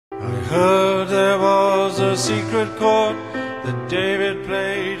Heard there was a secret chord that David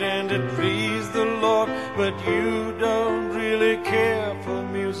played and it pleased the Lord, but you don't really care for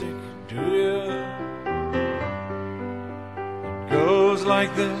music, do you? It goes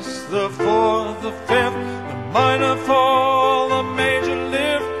like this: the fourth, the fifth, the minor fall, the major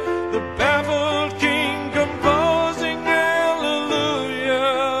lift, the baffled king composing hallelujah,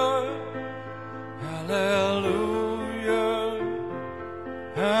 hallelujah,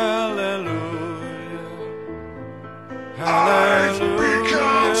 hallelujah, hallelujah. I've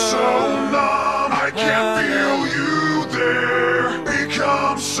become so numb, I can't feel you there.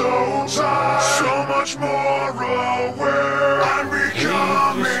 Become so tired, so much more aware. I'm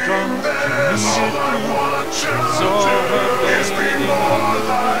becoming this. All I want to do is be more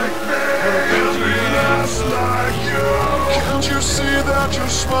like me, and be less like you. Can't you see that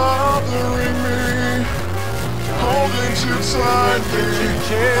you're smothering me, holding too tightly,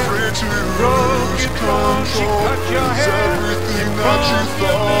 afraid to lose control? Is everything that you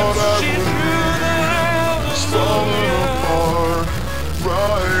thought I would is falling apart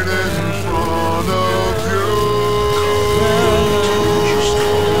right in front of you?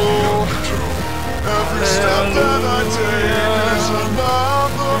 Every step that I take is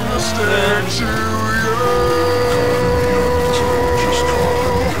another mistake to you,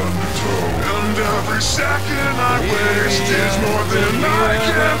 and every second I waste is more than I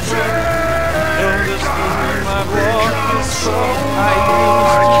can take. I've become so